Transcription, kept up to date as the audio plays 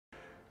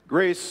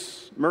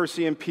Grace,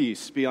 mercy, and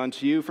peace be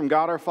unto you from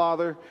God our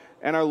Father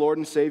and our Lord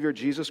and Savior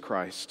Jesus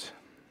Christ.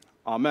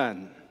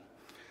 Amen.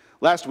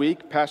 Last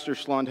week, Pastor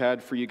Schlund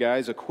had for you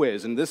guys a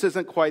quiz, and this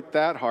isn't quite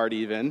that hard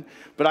even,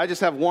 but I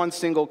just have one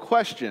single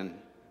question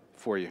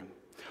for you.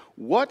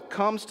 What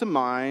comes to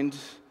mind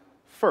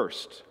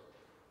first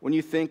when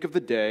you think of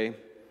the day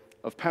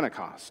of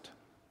Pentecost?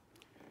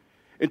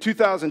 In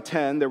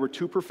 2010, there were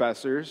two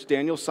professors,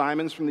 Daniel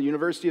Simons from the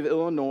University of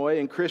Illinois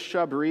and Chris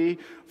Chabris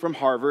from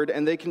Harvard,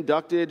 and they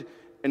conducted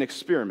an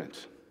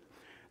experiment.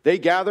 They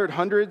gathered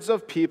hundreds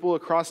of people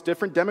across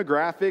different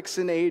demographics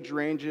and age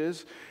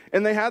ranges,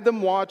 and they had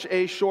them watch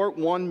a short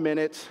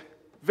 1-minute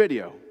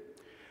video.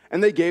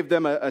 And they gave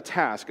them a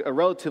task, a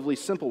relatively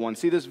simple one.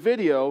 See, this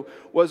video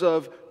was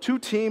of two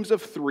teams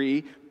of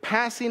 3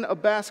 passing a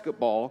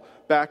basketball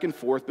back and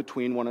forth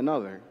between one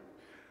another.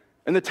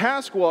 And the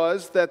task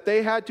was that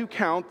they had to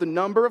count the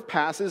number of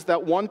passes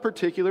that one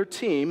particular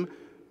team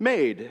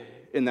made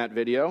in that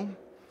video.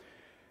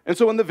 And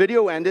so when the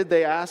video ended,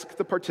 they asked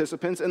the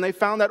participants, and they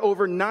found that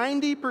over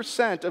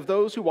 90% of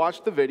those who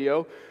watched the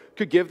video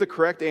could give the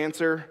correct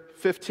answer,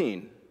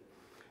 15.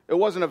 It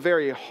wasn't a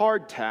very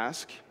hard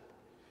task,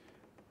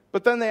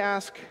 but then they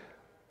asked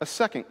a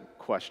second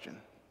question.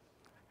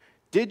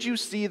 Did you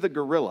see the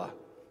gorilla?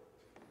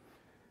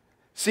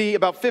 See,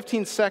 about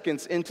 15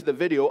 seconds into the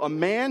video, a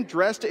man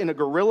dressed in a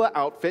gorilla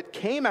outfit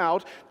came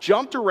out,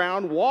 jumped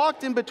around,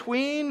 walked in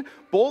between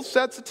both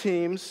sets of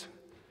teams,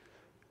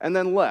 and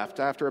then left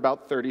after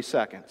about 30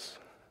 seconds.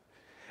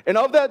 And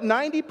of that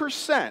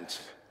 90%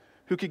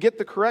 who could get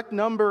the correct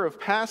number of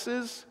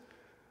passes,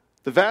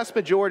 the vast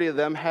majority of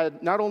them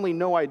had not only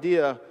no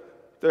idea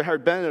there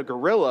had been a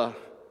gorilla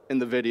in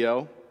the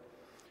video,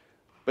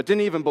 but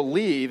didn't even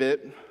believe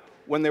it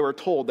when they were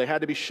told. They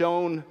had to be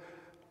shown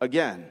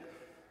again.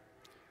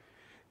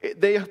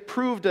 They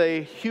proved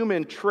a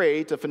human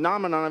trait, a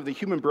phenomenon of the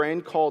human brain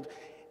called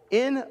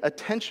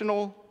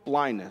inattentional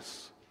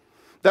blindness.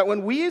 That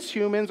when we as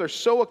humans are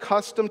so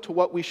accustomed to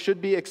what we should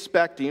be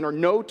expecting or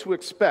know to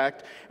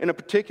expect in a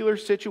particular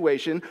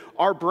situation,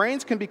 our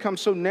brains can become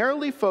so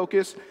narrowly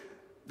focused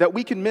that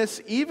we can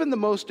miss even the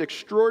most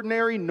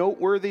extraordinary,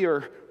 noteworthy,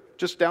 or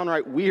just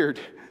downright weird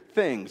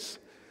things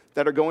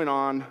that are going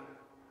on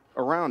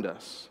around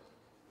us.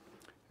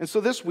 And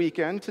so this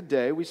weekend,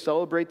 today, we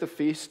celebrate the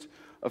Feast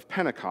of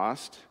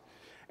Pentecost,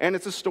 and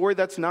it's a story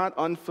that's not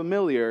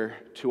unfamiliar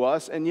to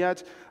us, and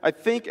yet I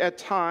think at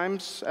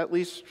times, at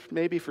least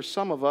maybe for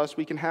some of us,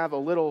 we can have a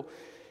little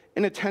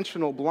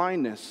inattentional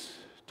blindness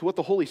to what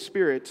the Holy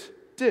Spirit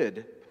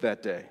did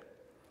that day.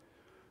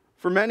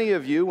 For many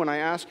of you, when I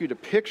ask you to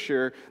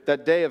picture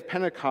that day of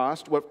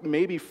Pentecost, what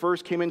maybe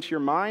first came into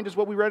your mind is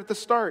what we read at the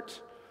start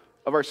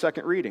of our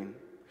second reading.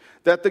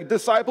 That the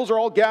disciples are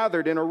all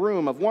gathered in a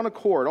room of one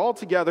accord, all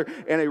together,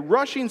 and a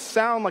rushing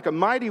sound like a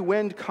mighty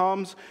wind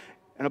comes,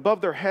 and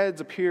above their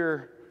heads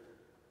appear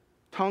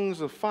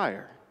tongues of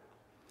fire.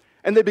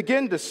 And they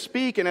begin to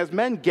speak, and as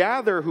men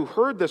gather who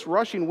heard this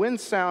rushing wind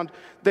sound,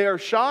 they are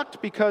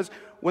shocked because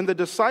when the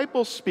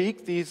disciples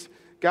speak, these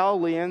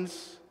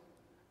Galileans,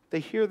 they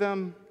hear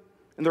them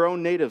in their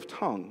own native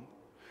tongue.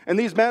 And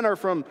these men are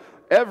from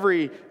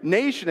every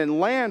nation and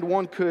land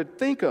one could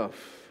think of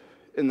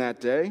in that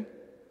day.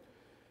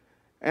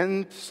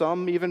 And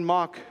some even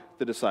mock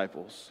the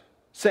disciples,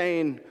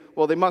 saying,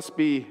 well, they must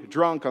be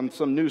drunk on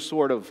some new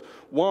sort of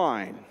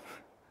wine.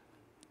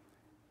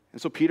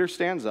 And so Peter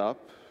stands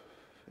up,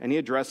 and he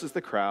addresses the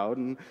crowd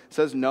and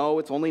says, no,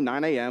 it's only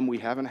 9 a.m., we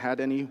haven't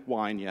had any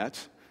wine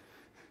yet.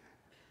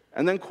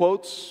 And then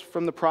quotes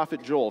from the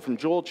prophet Joel, from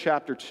Joel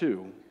chapter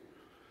 2,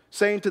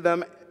 saying to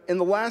them, in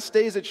the last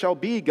days it shall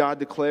be, God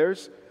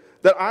declares,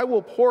 that I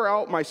will pour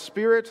out my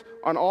spirit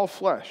on all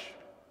flesh.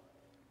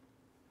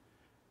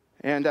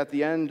 And at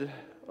the end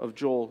of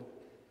Joel,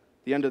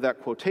 the end of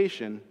that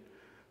quotation,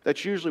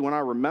 that's usually when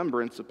our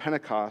remembrance of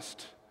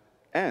Pentecost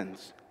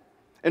ends.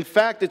 In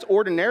fact, it's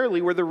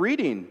ordinarily where the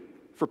reading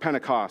for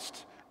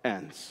Pentecost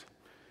ends.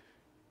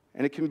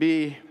 And it can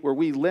be where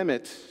we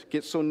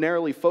get so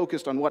narrowly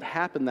focused on what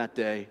happened that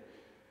day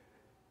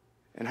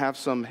and have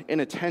some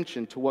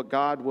inattention to what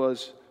God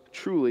was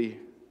truly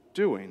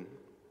doing.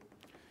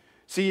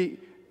 See,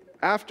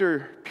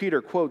 after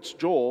Peter quotes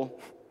Joel,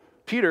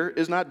 Peter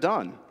is not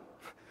done.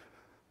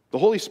 The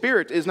Holy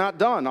Spirit is not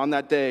done on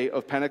that day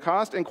of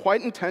Pentecost, and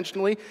quite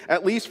intentionally,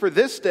 at least for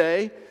this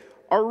day,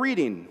 our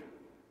reading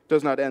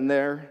does not end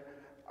there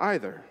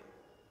either.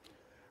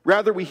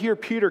 Rather, we hear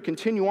Peter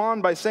continue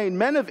on by saying,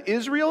 men of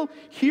Israel,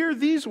 hear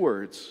these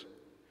words.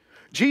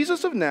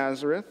 Jesus of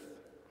Nazareth,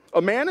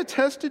 a man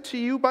attested to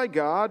you by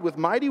God with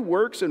mighty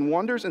works and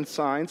wonders and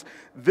signs,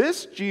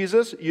 this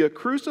Jesus you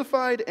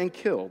crucified and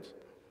killed.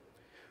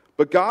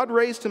 But God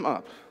raised him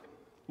up,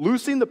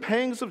 loosing the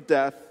pangs of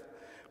death,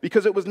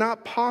 because it was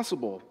not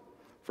possible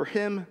for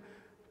him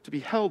to be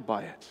held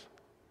by it.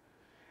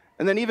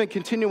 And then even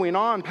continuing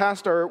on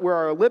past where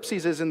our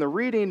ellipses is in the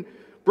reading,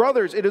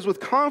 brothers, it is with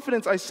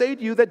confidence I say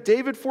to you that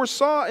David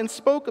foresaw and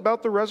spoke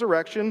about the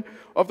resurrection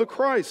of the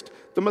Christ,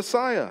 the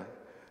Messiah.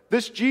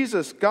 This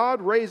Jesus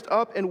God raised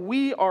up, and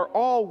we are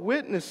all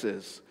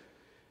witnesses.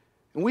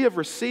 And we have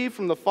received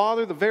from the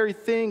Father the very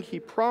thing he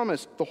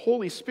promised, the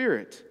Holy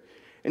Spirit.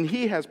 And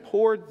he has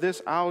poured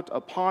this out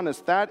upon us.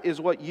 That is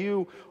what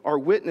you are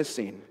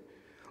witnessing.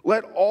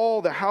 Let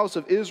all the house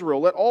of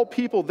Israel, let all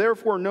people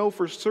therefore know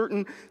for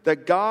certain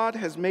that God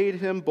has made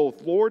him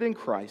both Lord and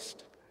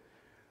Christ,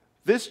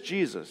 this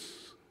Jesus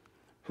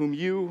whom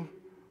you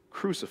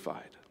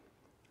crucified.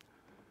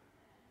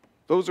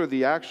 Those are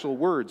the actual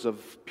words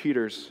of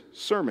Peter's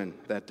sermon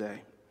that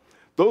day.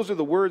 Those are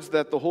the words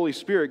that the Holy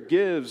Spirit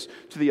gives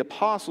to the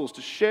apostles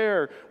to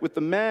share with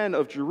the men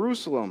of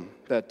Jerusalem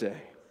that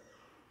day.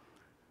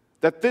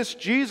 That this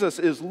Jesus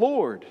is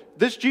Lord,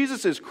 this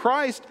Jesus is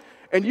Christ,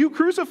 and you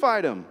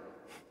crucified him.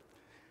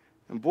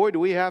 And boy, do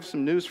we have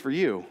some news for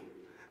you.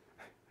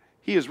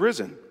 He is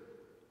risen.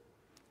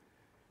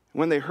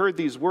 When they heard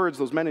these words,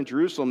 those men in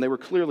Jerusalem, they were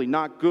clearly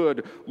not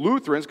good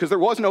Lutherans because there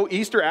was no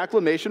Easter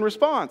acclamation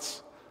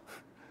response.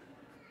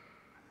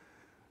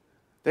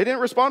 They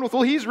didn't respond with,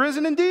 well, he's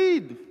risen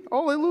indeed.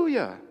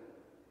 Hallelujah.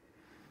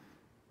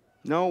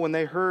 No, when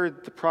they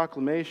heard the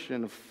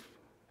proclamation of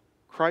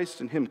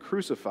Christ and him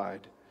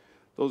crucified,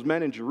 those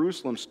men in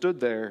Jerusalem stood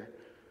there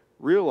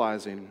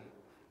realizing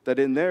that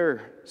in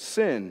their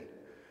sin,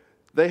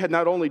 they had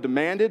not only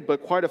demanded,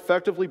 but quite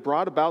effectively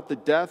brought about the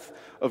death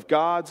of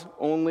God's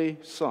only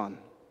Son,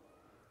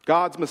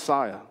 God's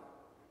Messiah,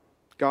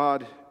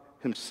 God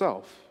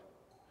himself.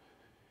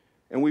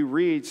 And we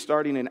read,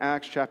 starting in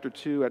Acts chapter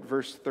 2 at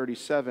verse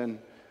 37,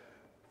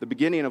 the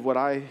beginning of what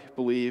I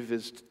believe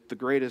is the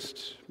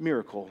greatest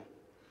miracle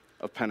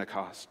of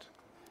Pentecost.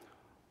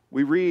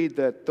 We read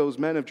that those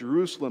men of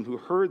Jerusalem who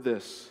heard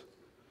this,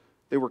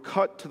 they were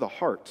cut to the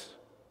heart.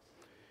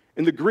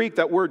 In the Greek,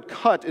 that word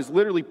cut is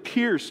literally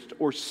pierced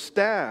or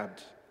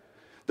stabbed.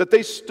 That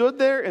they stood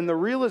there in the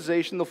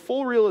realization, the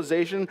full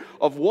realization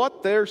of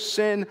what their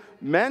sin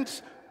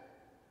meant,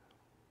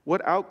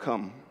 what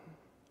outcome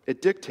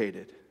it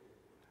dictated.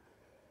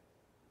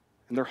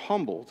 And they're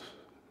humbled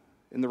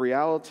in the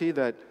reality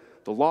that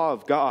the law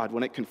of God,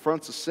 when it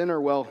confronts a sinner,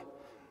 well,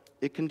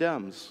 it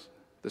condemns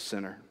the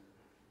sinner.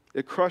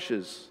 It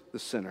crushes the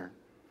sinner.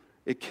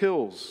 It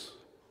kills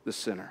the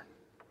sinner.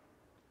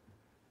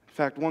 In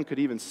fact, one could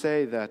even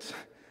say that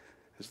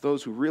as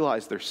those who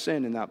realize their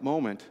sin in that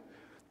moment,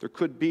 there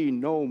could be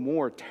no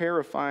more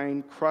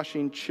terrifying,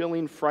 crushing,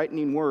 chilling,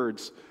 frightening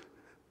words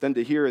than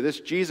to hear, this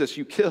Jesus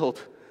you killed,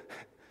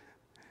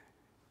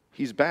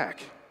 he's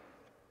back.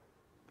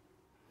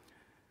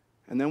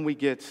 And then we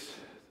get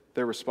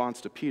their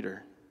response to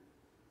Peter.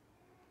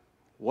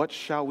 What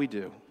shall we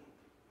do?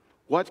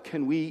 What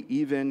can we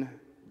even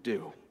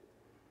do?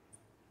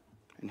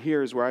 And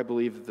here is where I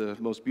believe the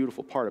most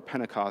beautiful part of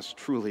Pentecost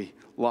truly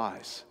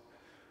lies.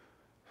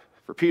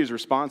 For Peter's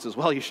response is,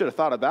 well, you should have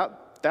thought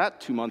about that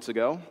 2 months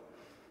ago.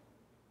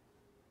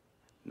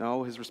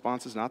 No, his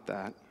response is not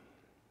that.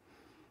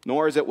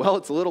 Nor is it, well,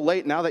 it's a little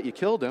late now that you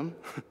killed him.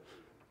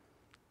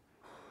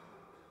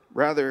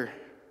 Rather,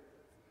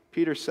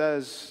 Peter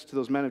says to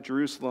those men of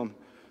Jerusalem,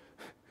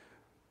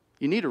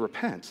 you need to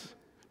repent.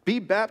 Be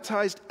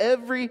baptized,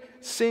 every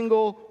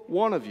single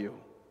one of you.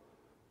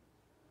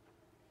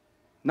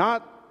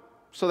 Not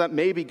so that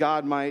maybe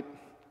God might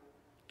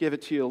give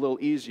it to you a little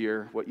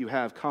easier, what you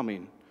have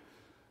coming,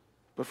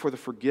 but for the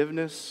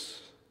forgiveness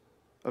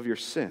of your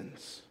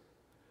sins.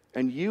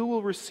 And you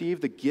will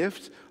receive the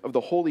gift of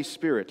the Holy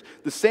Spirit.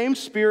 The same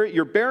Spirit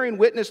you're bearing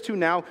witness to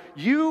now,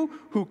 you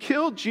who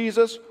killed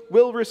Jesus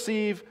will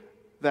receive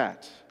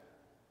that.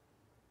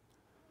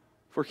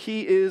 For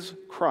he is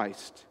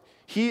Christ.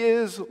 He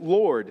is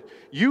Lord.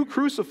 You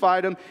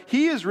crucified him.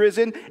 He is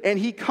risen, and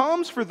he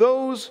comes for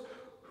those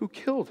who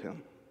killed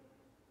him.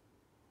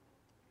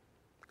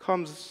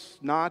 Comes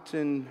not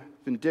in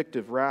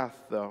vindictive wrath,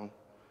 though,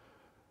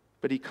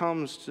 but he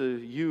comes to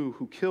you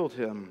who killed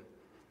him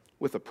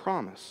with a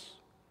promise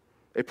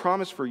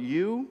for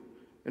you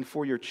and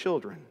for your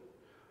children,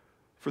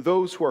 for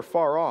those who are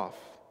far off,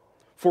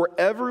 for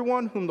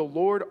everyone whom the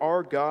Lord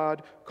our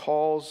God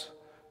calls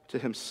to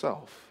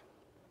himself.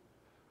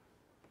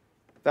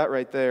 That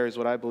right there is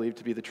what I believe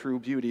to be the true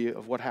beauty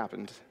of what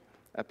happened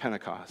at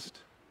Pentecost.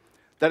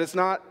 That it's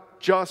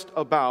not just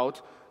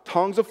about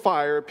tongues of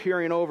fire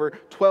appearing over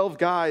 12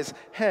 guys'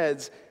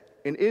 heads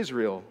in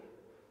Israel,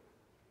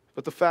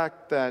 but the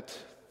fact that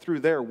through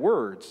their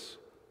words,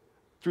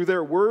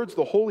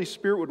 the Holy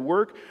Spirit would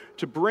work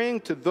to bring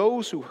to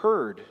those who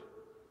heard,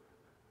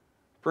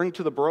 bring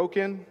to the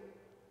broken,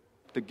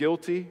 the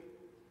guilty,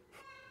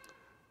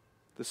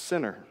 the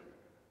sinner,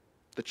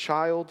 the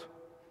child,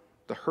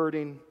 the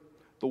hurting,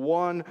 the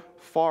one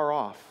far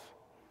off,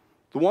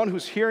 the one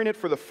who's hearing it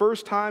for the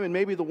first time and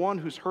maybe the one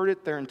who's heard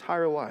it their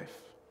entire life.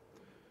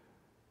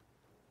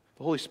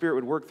 The Holy Spirit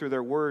would work through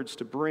their words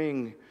to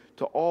bring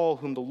to all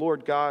whom the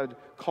Lord God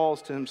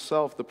calls to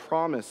himself the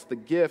promise, the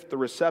gift, the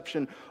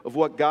reception of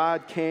what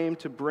God came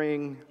to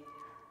bring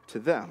to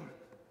them.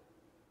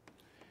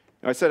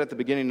 Now, I said at the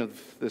beginning of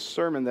this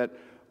sermon that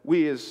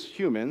we as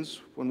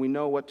humans, when we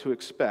know what to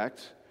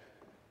expect,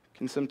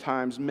 can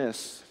sometimes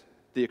miss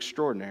the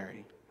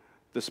extraordinary,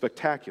 the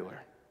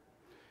spectacular.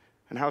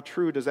 And how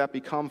true does that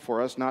become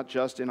for us, not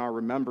just in our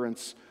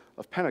remembrance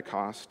of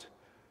Pentecost,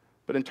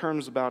 but in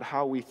terms about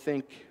how we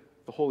think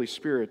the Holy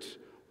Spirit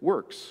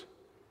works,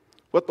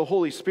 what the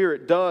Holy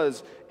Spirit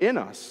does in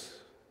us,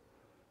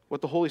 what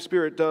the Holy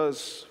Spirit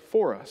does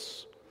for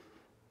us,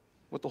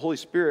 what the Holy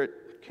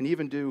Spirit can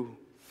even do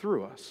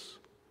through us.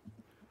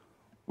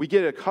 We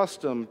get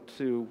accustomed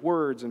to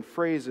words and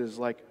phrases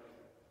like,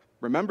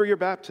 remember your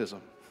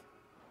baptism,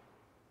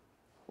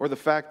 or the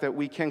fact that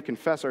we can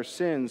confess our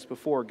sins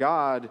before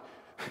God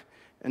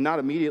and not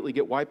immediately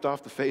get wiped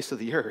off the face of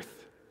the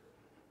earth.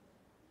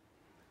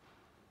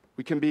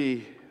 We can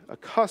be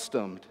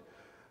accustomed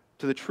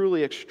to the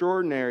truly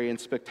extraordinary and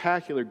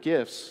spectacular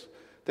gifts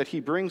that he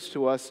brings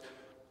to us,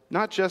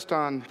 not just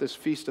on this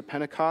Feast of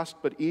Pentecost,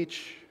 but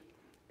each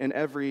and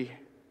every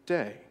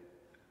day.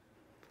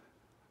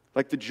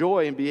 Like the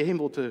joy in being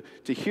able to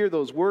hear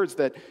those words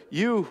that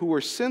you who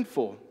were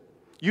sinful,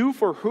 you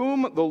for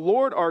whom the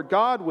Lord our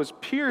God was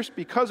pierced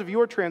because of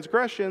your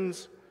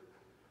transgressions,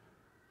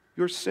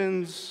 your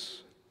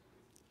sins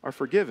are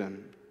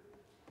forgiven.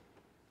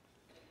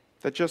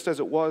 That just as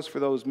it was for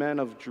those men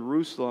of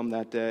Jerusalem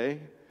that day,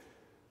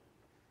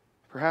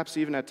 perhaps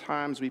even at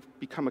times we've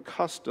become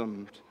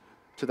accustomed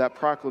to that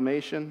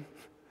proclamation,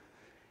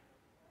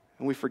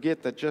 and we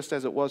forget that just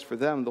as it was for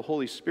them, the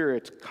Holy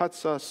Spirit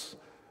cuts us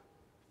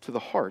to the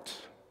heart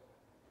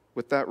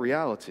with that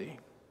reality.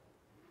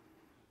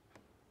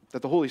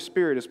 That the Holy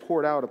Spirit is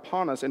poured out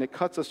upon us, and it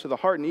cuts us to the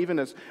heart, and even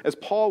as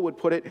Paul would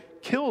put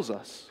it, kills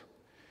us.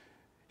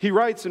 He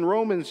writes in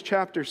Romans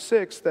chapter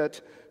 6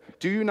 that,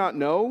 do you not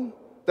know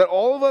that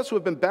all of us who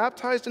have been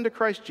baptized into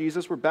Christ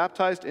Jesus were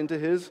baptized into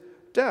his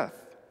death?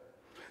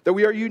 That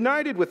we are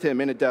united with him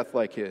in a death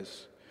like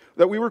his.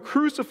 That we were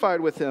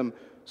crucified with him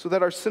so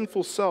that our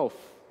sinful self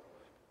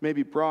may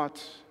be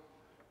brought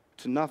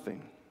to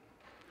nothing.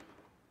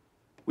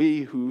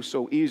 We who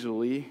so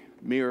easily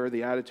mirror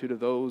the attitude of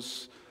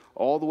those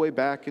all the way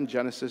back in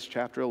Genesis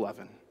chapter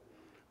 11,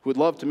 who would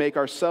love to make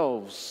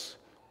ourselves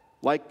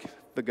like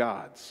the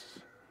gods,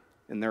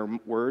 in their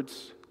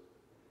words,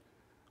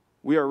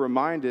 we are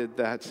reminded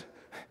that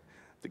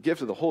the gift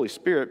of the Holy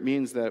Spirit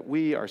means that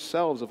we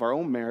ourselves, of our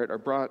own merit, are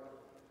brought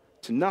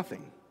to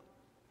nothing.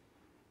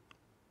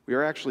 We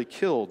are actually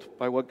killed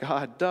by what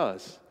God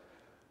does.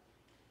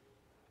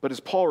 But as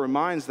Paul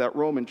reminds that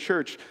Roman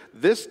church,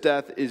 this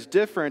death is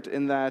different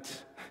in that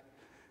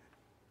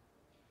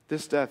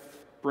this death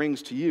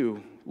brings to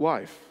you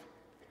life.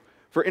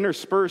 For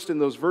interspersed in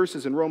those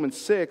verses in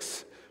Romans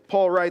 6,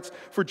 Paul writes,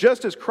 for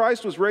just as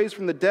Christ was raised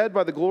from the dead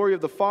by the glory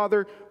of the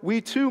Father, we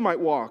too might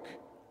walk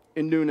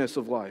in newness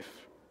of life.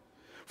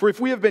 For if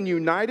we have been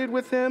united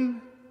with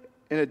him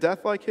in a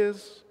death like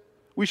his,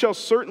 we shall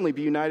certainly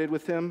be united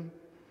with him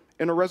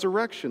in a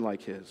resurrection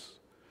like his.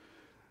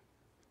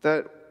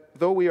 That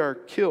though we are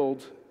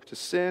killed to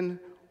sin,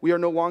 we are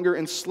no longer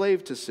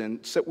enslaved to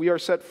sin. We are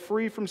set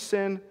free from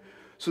sin,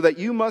 so that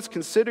you must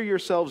consider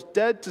yourselves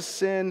dead to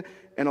sin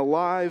and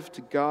alive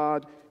to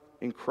God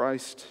in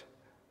Christ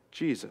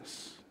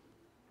Jesus.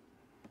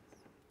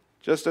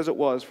 Just as it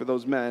was for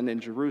those men in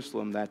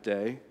Jerusalem that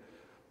day,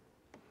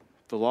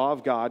 the law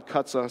of God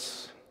cuts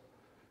us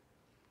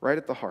right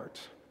at the heart,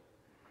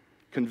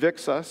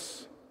 convicts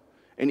us,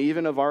 and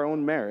even of our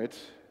own merit,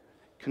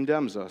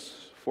 condemns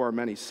us for our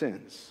many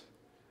sins.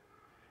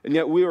 And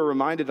yet we are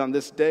reminded on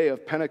this day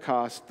of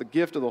Pentecost, the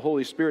gift of the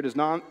Holy Spirit is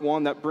not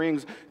one that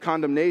brings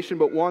condemnation,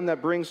 but one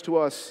that brings to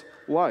us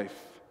life.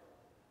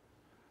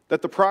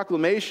 That the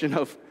proclamation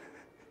of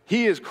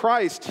he is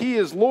Christ, he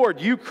is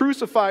Lord, you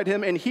crucified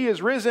him, and he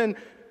is risen,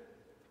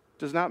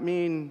 does not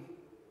mean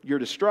your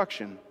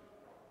destruction,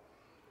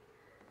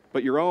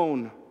 but your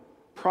own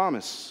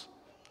promise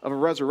of a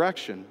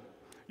resurrection,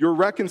 your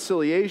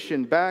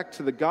reconciliation back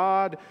to the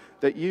God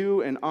that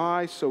you and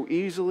I so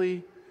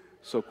easily,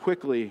 so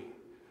quickly,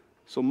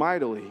 so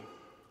mightily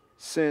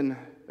sin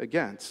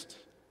against.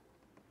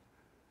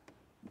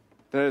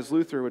 That, as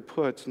Luther would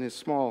put in his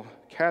small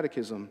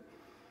catechism,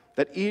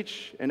 that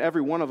each and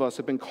every one of us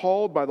have been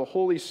called by the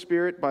Holy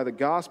Spirit, by the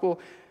gospel,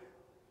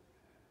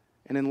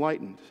 and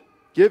enlightened,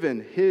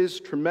 given his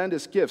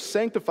tremendous gifts,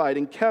 sanctified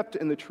and kept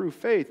in the true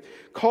faith,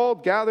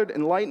 called, gathered,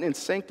 enlightened, and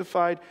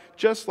sanctified,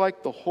 just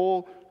like the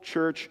whole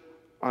church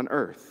on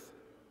earth.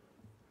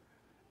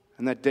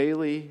 And that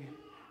daily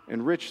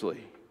and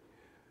richly,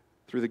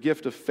 through the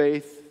gift of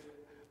faith,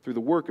 through the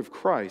work of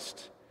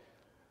Christ,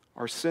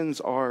 our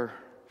sins are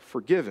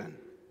forgiven.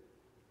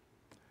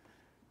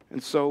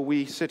 And so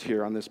we sit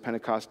here on this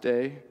Pentecost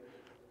day,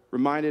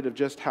 reminded of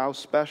just how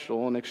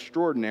special and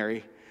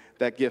extraordinary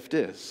that gift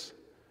is.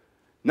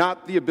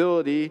 Not the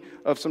ability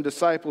of some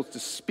disciples to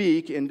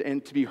speak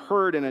and to be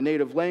heard in a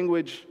native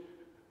language,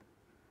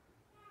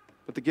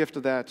 but the gift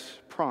of that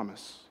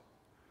promise.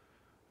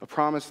 A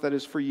promise that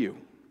is for you.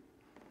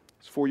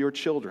 It's for your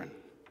children.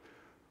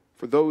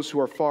 For those who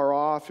are far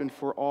off, and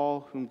for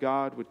all whom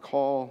God would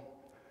call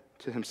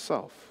to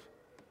himself.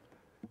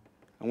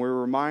 And we're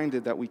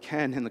reminded that we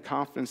can, in the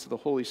confidence of the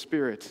Holy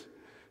Spirit,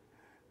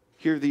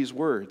 hear these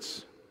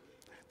words,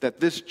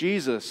 that this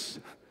Jesus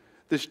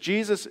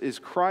is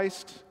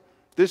Christ,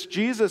 This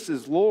Jesus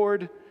is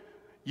Lord.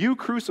 You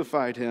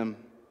crucified him.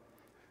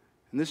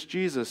 And this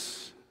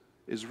Jesus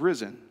is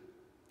risen.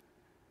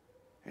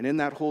 And in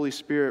that Holy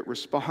Spirit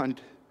respond,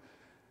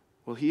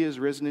 well, he is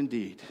risen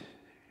indeed,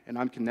 and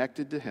I'm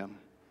connected to him.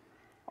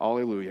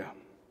 Alleluia.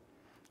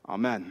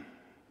 Amen.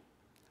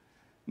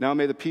 Now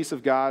may the peace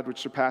of God, which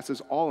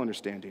surpasses all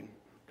understanding,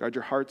 guard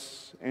your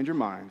hearts and your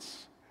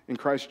minds in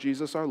Christ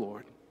Jesus our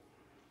Lord.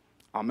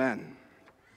 Amen.